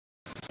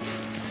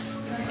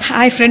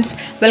Hi friends,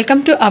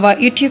 welcome to our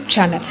YouTube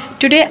channel.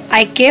 Today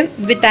I came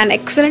with an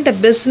excellent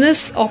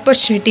business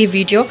opportunity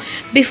video.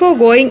 Before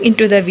going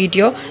into the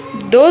video,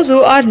 those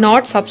who are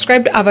not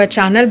subscribed to our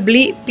channel,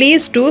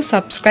 please do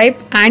subscribe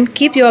and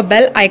keep your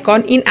bell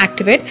icon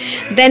inactivate.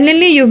 Then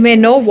only you may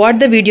know what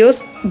the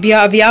videos we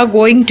are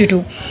going to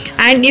do.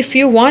 And if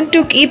you want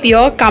to keep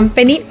your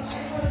company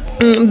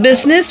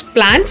business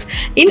plans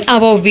in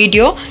our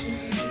video,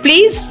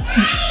 please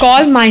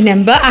call my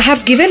number. I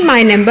have given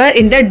my number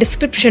in the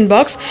description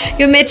box.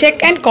 You may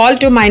check and call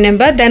to my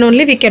number, then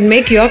only we can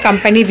make your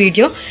company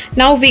video.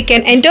 Now we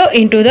can enter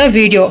into the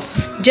video.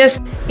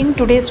 Just in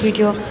today's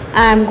video,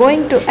 I am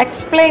going to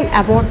explain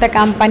about the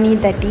company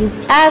that is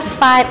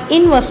Aspire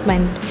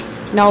Investment.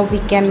 Now we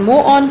can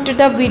move on to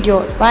the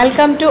video.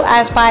 Welcome to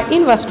Aspire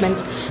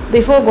Investments.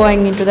 Before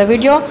going into the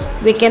video,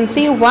 we can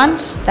see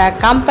once the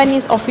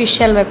company's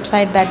official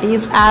website, that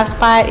is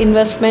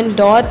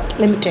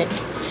aspireinvestment.limited.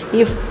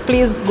 If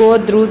please go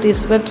through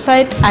this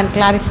website and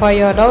clarify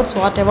your doubts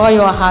whatever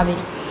you are having.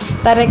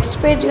 The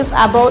next page is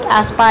about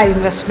Aspire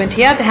Investment.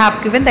 Here they have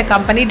given the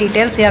company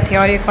details here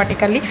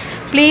theoretically.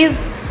 Please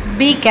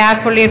be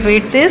carefully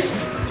read this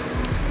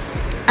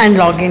and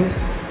log in.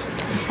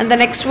 And the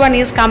next one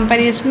is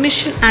company's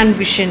mission and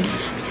vision.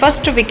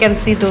 First we can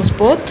see those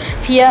both.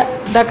 Here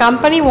the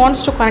company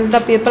wants to connect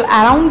the people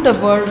around the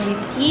world with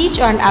each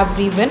and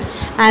everyone,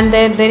 and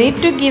then they need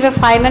to give a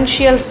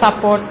financial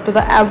support to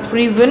the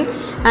everyone,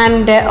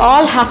 and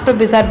all have to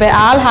be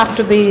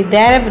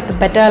there with a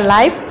better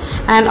life,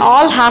 and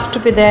all have to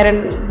be there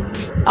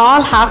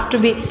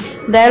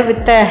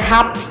with a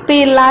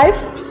happy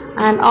life,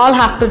 and all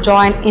have to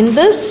join in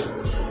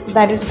this.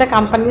 That is the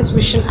company's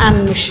vision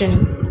and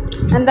mission.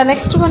 And the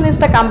next one is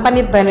the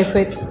company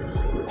benefits.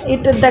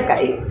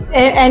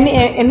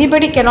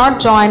 Anybody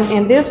cannot join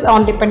in this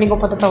on depending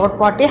upon the third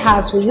party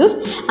as we use,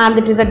 and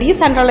it is a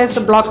decentralized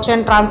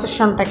blockchain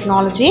transaction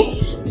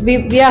technology.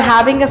 We are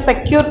having a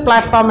secure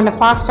platform and a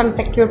fast and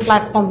secure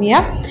platform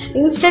here.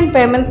 Instant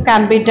payments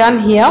can be done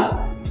here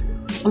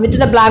with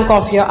the blank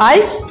of your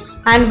eyes,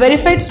 and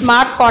verified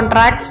smart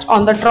contracts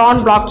on the Tron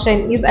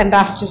blockchain is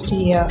endorsed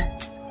here.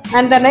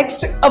 And the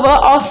next our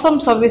awesome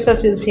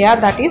services is here,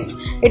 that is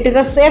it is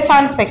a safe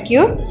and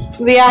secure.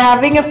 We are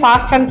having a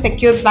fast and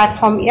secure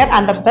platform here,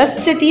 and the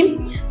best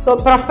team, so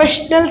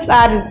professionals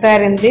is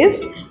there in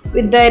this.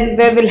 Then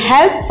they will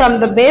help from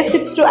the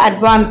basics to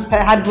advanced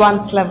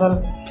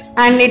level,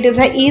 and it is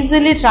a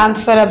easily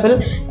transferable.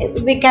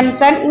 We can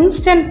send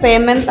instant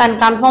payments and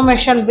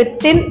confirmation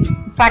within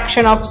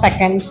fraction of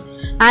seconds,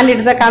 and it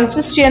is a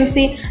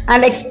consistency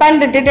and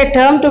expanded it a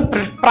term to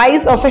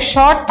price of a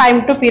short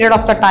time to period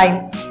of the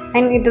time,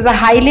 and it is a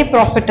highly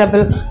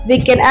profitable.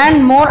 We can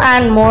earn more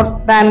and more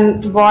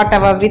than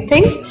whatever we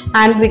think,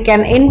 and we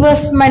can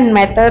investment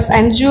methods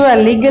and do a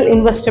legal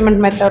investment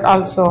method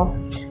also.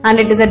 And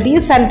it is a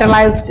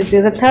decentralized, it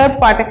is a third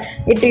party,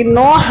 it is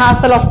no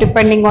hassle of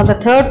depending on the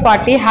third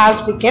party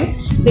as we can,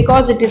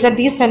 because it is a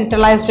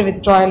decentralized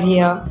withdrawal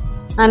here.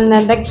 And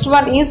the next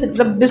one is it's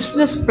a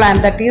business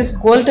plan, that is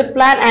gold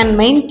plan and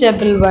main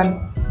table one.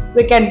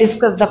 We can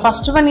discuss. The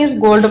first one is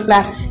gold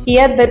plan.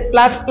 Here the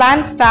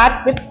plan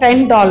start with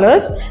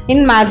 $10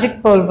 in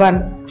Magic Pool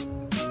 1.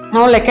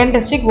 Now let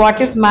us check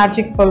what is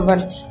Magic Pool 1.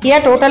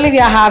 Here totally we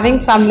are having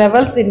some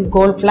levels in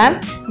gold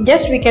plan.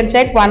 Just we can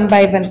check one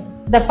by one.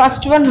 The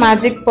first one,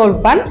 Magic Pool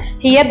 1.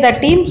 Here the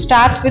team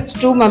starts with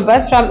 2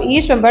 members. From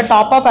each member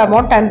top up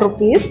amount 10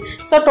 rupees.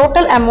 So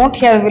total amount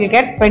here we will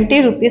get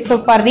 20 rupees. So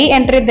for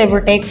re-entry they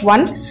will take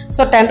 1.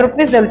 So 10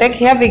 rupees they will take.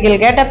 Here we will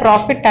get a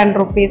profit 10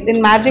 rupees.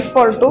 In Magic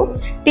Pool 2,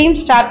 team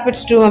start with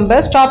 2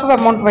 members. Top up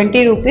amount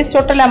 20 rupees.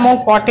 Total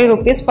amount 40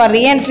 rupees. For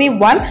re-entry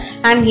 1,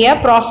 and here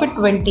profit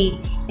 20.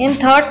 In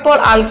third pool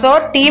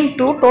also, team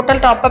 2 total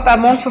top up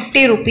amount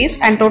 50 rupees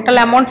and total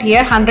amount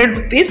here 100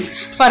 rupees.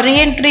 For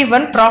re-entry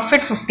 1,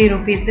 profit 50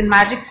 rupees. In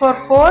Magic Pool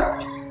 4,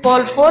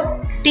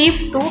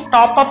 team 2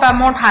 top up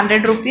amount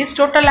 100 rupees,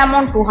 total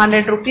amount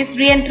 200 rupees,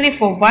 re-entry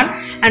for 1,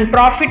 and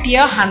profit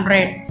here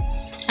 100.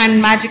 And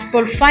Magic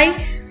Pool 5,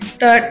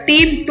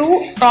 team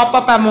 2 top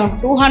up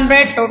amount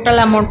 200, total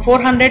amount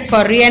 400,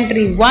 for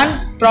re-entry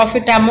 1,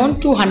 profit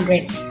amount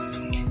 200.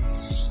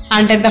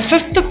 And in the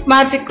sixth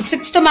magic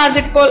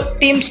pool,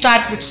 team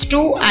start with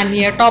 2, and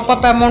here top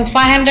up amount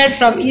 500.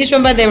 From each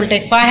member they will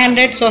take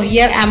 500. So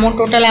here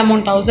total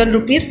amount 1000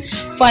 rupees.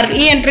 For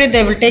re-entry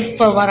they will take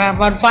for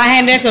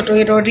 500. So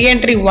to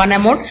re-entry 1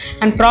 amount,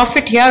 and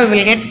profit here we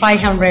will get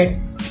 500.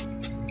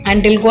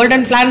 Until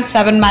golden plan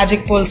 7,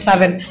 Magic Pool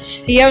 7.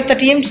 Here the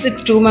teams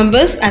with 2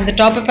 members, and the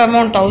top up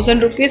amount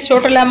 1000 rupees,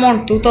 total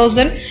amount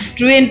 2000,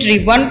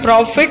 re-entry 1,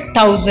 profit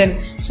 1000.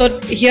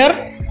 So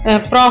here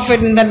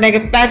profit in the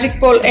Magic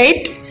Pool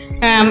 8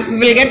 we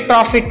will get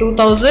profit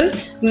 2000,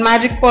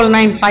 Magic Pool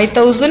 9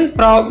 5000,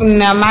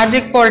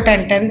 Magic Pool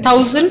 10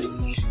 10,000,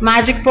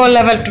 Magic Pool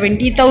level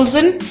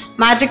 20,000,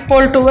 Magic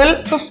Pool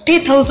 12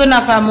 50,000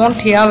 of amount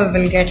here we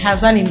will get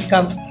as an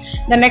income.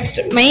 The next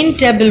main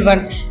table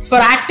one, for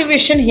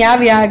activation here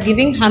we are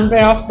giving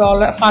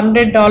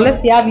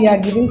 $100 here we are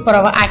giving for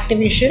our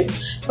activation.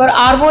 For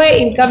ROA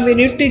income we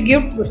need to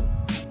give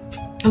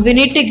we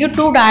need to give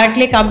 2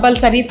 directly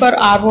compulsory for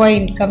ROI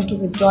income to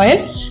withdrawal.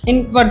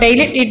 For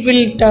daily it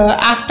will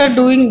after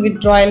doing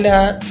withdrawal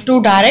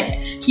 2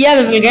 direct, here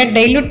we will get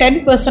daily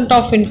 10%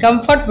 of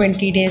income for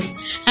 20 days,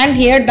 and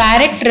here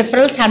direct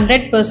referrals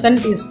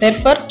 100% is there.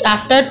 For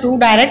after 2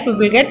 direct we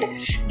will get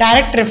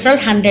direct referral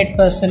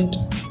 100%,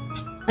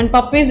 and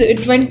puppies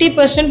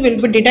 20% will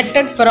be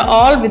deducted for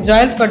all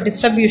withdrawals for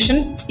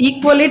distribution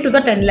equally to the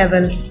 10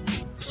 levels.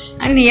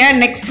 And here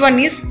next one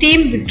is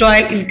team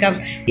withdrawal income.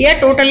 Here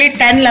totally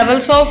 10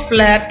 levels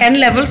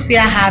we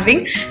are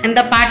having, and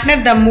the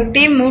partner, the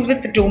team move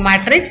with 2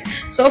 matrix.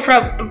 So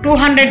from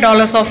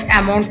 $200 of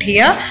amount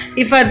here,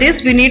 if for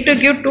this we need to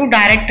give 2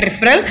 direct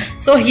referral,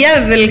 so here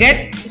we will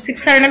get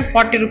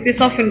 640 rupees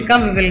of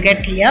income we will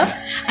get here.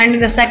 And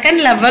in the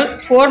second level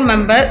 4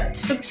 member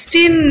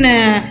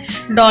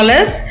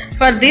 $16,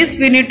 for this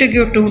we need to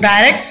give 2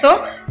 direct, so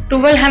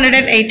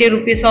 1280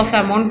 rupees of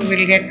amount we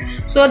will get.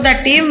 So the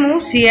team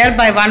moves here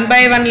by one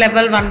by one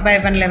level.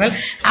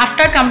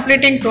 After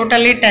completing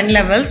totally 10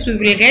 levels, we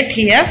will get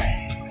here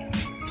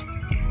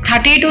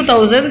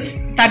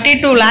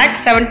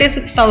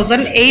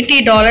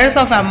 32,76,080 dollars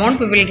of amount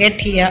we will get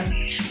here.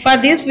 For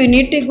this we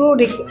need to go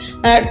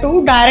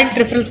 2 direct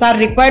referrals are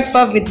required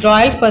for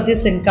withdrawal for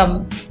this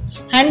income.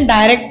 And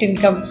direct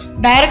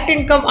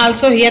income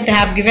also here they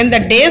have given the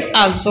days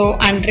also,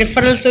 and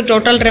referrals,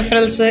 total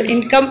referrals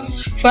income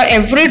for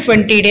every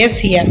 20 days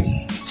here.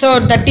 So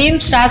the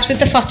team starts with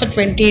the first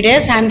 20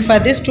 days, and for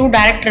this 2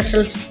 direct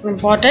referrals is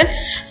important,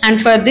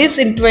 and for this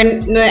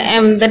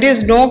that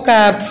is no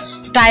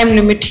time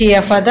limit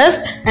here for this,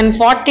 and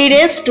 40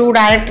 days 2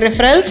 direct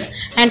referrals,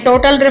 and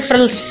total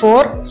referrals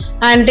 4,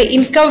 and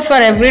income for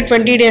every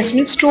 20 days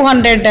means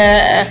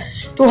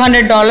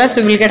 $200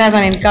 we will get as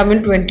an income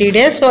in 20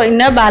 days. So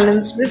inner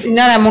balance,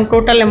 inner amount,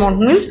 total amount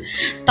means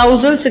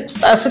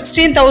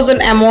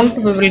 16,000 amount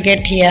we will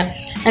get here.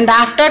 And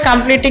after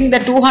completing the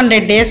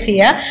 200 days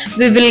here,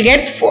 we will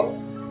get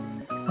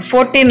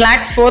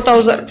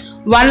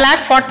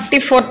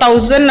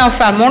 1,44,000 of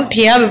amount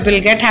here we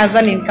will get as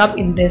an income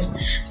in this.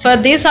 For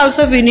this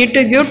also we need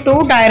to give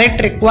 2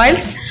 direct required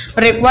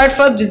for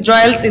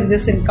withdrawals in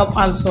this income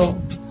also.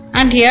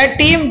 And here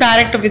team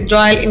direct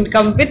withdrawal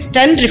income with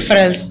 10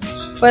 referrals.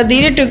 For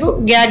they are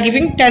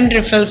giving 10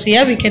 referrals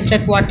here. We can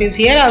check what is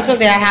here. Also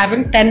they are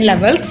having 10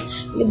 levels.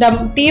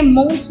 The team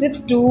moves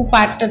with 2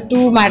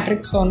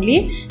 matrix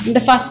only. In the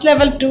first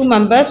level 2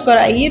 members for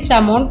each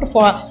amount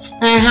for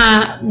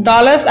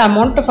dollars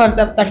amount for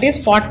that is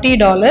 $40.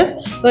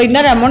 So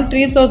inner amount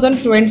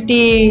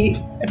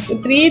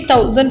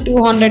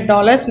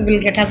 $3,200 we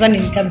will get as an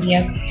income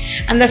here.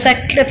 And the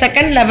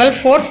second level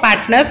 4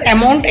 partners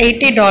amount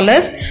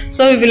 $80,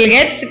 so we will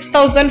get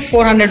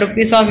 6,400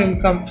 rupees of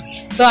income.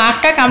 So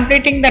after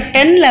completing the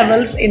 10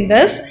 levels in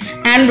this,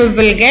 and we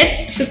will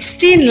get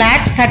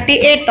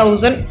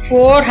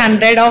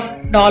 $16,38,400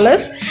 of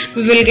dollars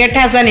we will get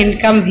as an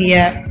income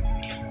here.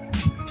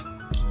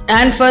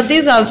 And for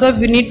this also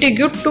we need to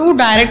give 2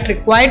 direct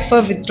required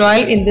for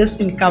withdrawal in this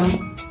income.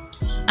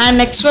 And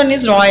next one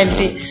is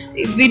royalty.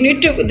 We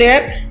need to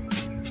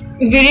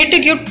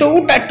give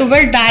 12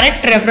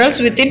 direct referrals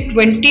within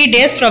 20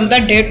 days from the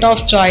date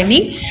of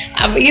joining.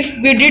 If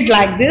we did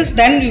like this,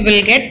 then we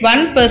will get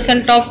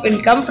 1% of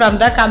income from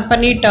the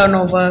company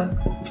turnover.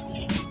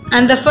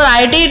 And for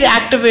ID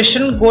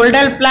activation,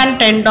 Golden Plan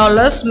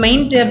 $10,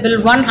 Main Table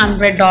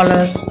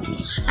 $100.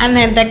 And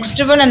then next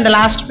one and the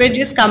last page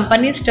is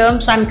company's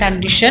terms and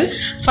condition.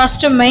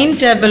 First main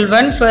table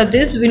 1, for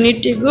this we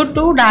need to go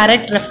 2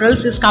 direct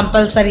referrals is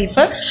compulsory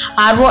for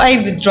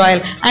ROI withdrawal,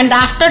 and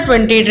after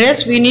 20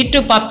 days we need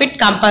to puppet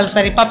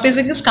compulsory. Puppies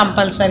is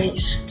compulsory.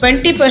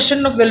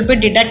 20% will be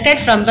deducted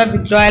from the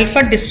withdrawal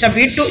for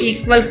distribute to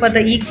equal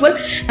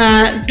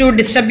to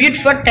distribute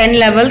for 10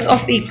 levels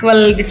of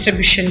equal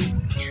distribution.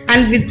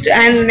 And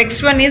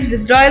next one is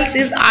withdrawals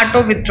is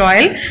auto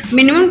withdrawal.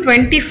 Minimum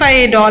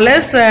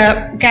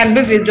 $25 can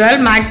be withdrawal.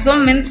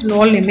 Maximum means no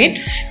limit.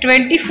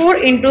 24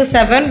 into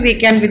 7 we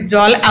can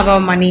withdraw our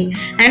money,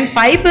 and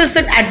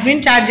 5%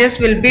 admin charges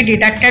will be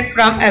deducted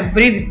from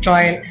every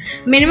withdrawal.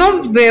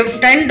 Minimum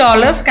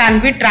 $10 can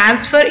be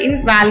transferred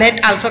in wallet,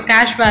 also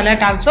cash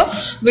wallet also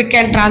we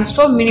can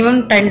transfer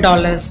minimum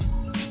 $10.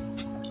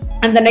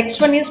 And the next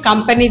one is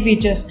company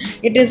features.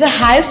 It is a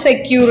high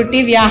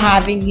security we are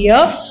having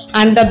here,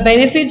 and the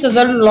benefits is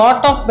a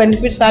lot of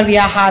benefits we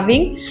are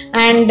having,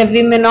 and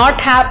we may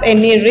not have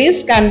any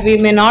risk, and we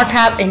may not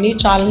have any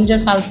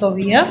challenges also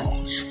here,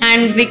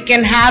 and we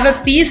can have a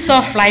peace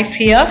of life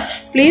here.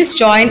 Please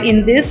join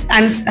in this,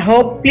 and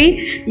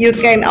hopefully you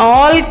can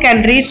all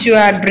reach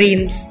your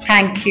dreams.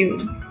 Thank you.